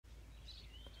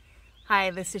Hi,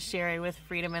 this is Sherry with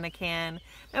Freedom in a Can.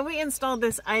 And we installed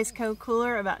this ICECO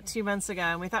cooler about 2 months ago,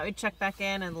 and we thought we'd check back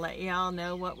in and let y'all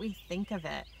know what we think of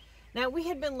it. Now, we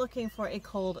had been looking for a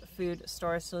cold food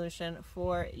storage solution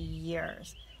for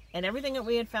years, and everything that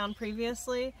we had found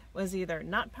previously was either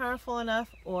not powerful enough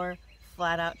or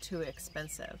flat out too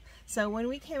expensive. So when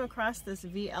we came across this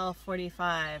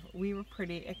VL45, we were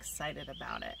pretty excited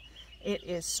about it. It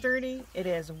is sturdy, it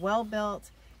is well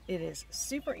built, it is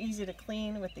super easy to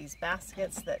clean with these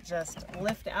baskets that just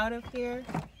lift out of here,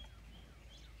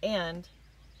 and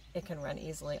it can run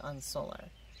easily on solar.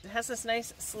 It has this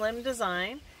nice slim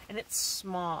design and it's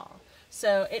small,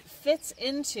 so it fits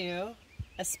into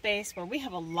a space where we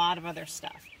have a lot of other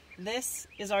stuff. This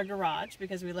is our garage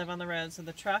because we live on the road, so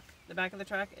the back of the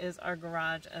truck is our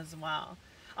garage as well.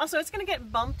 Also, it's going to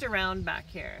get bumped around back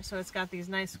here, so it's got these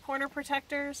nice corner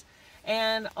protectors.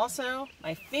 And also,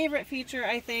 my favorite feature,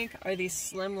 I think, are these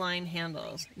slimline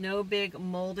handles. No big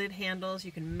molded handles.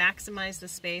 You can maximize the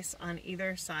space on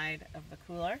either side of the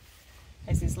cooler. It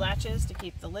has these latches to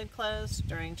keep the lid closed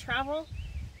during travel.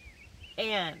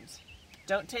 And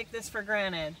don't take this for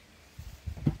granted,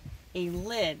 a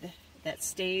lid that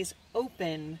stays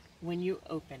open when you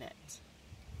open it.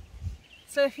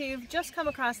 So if you've just come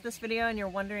across this video and you're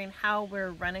wondering how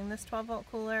we're running this 12-volt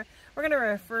cooler, we're going to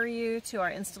refer you to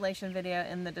our installation video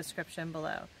in the description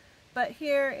below. But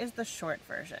here is the short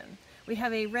version. We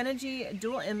have a Renogy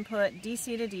dual input DC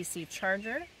to DC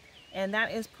charger, and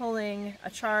that is pulling a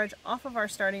charge off of our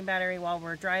starting battery while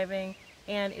we're driving,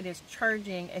 and it is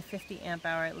charging a 50 amp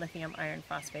hour lithium iron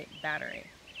phosphate battery.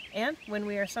 And when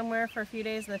we are somewhere for a few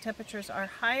days and the temperatures are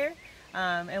higher,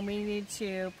 and we need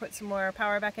to put some more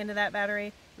power back into that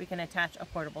battery, we can attach a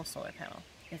portable solar panel.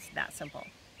 It's that simple.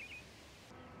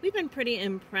 We've been pretty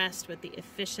impressed with the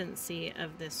efficiency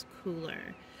of this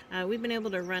cooler. We've been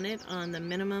able to run it on the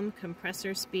minimum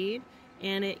compressor speed,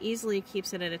 and it easily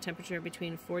keeps it at a temperature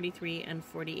between 43 and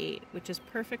 48, which is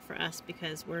perfect for us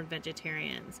because we're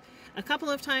vegetarians. A couple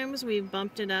of times we've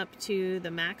bumped it up to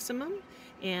the maximum,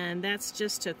 and that's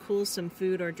just to cool some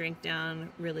food or drink down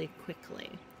really quickly.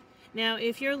 Now,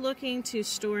 if you're looking to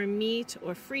store meat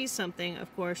or freeze something,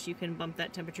 of course, you can bump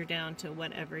that temperature down to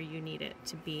whatever you need it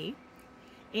to be.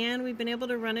 And we've been able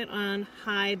to run it on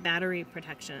high battery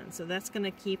protection. So that's going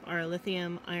to keep our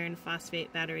lithium iron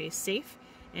phosphate battery safe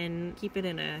and keep it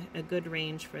in a good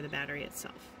range for the battery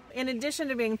itself. In addition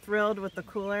to being thrilled with the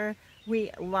cooler,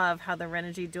 we love how the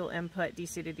Renogy dual input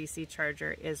DC to DC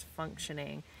charger is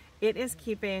functioning. It is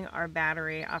keeping our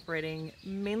battery operating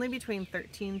mainly between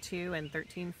 13.2 and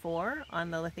 13.4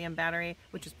 on the lithium battery,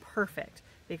 which is perfect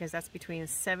because that's between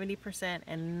 70%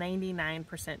 and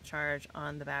 99% charge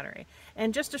on the battery.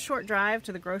 And just a short drive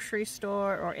to the grocery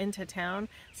store or into town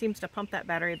seems to pump that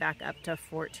battery back up to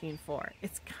 14.4.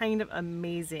 It's kind of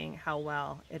amazing how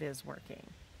well it is working.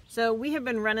 So we have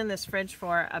been running this fridge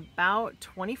for about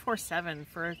 24/7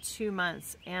 for 2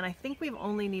 months, and I think we've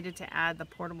only needed to add the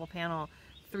portable panel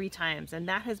 3 times, and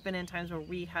that has been in times where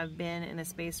we have been in a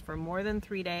space for more than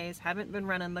 3 days, haven't been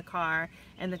running the car,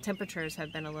 and the temperatures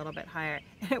have been a little bit higher.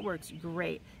 And it works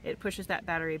great. It pushes that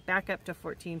battery back up to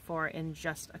 14.4 in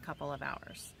just a couple of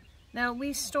hours. Now,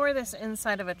 we store this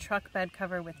inside of a truck bed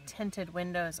cover with tinted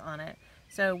windows on it,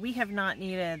 so we have not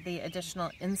needed the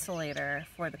additional insulator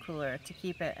for the cooler to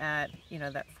keep it at,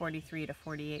 that 43 to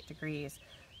 48 degrees.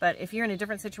 But if you're in a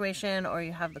different situation or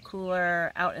you have the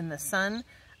cooler out in the sun,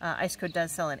 ICECO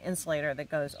does sell an insulator that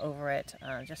goes over it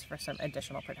just for some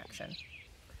additional protection.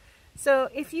 So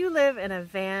if you live in a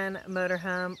van,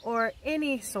 motorhome, or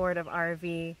any sort of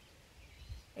RV,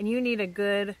 and you need a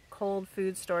good cold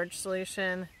food storage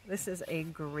solution, this is a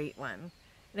great one.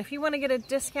 And if you want to get a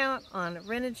discount on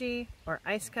Renogy or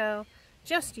ICECO,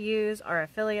 just use our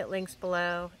affiliate links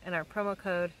below and our promo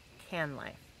code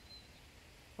CANLIFE.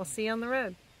 We'll see you on the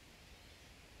road.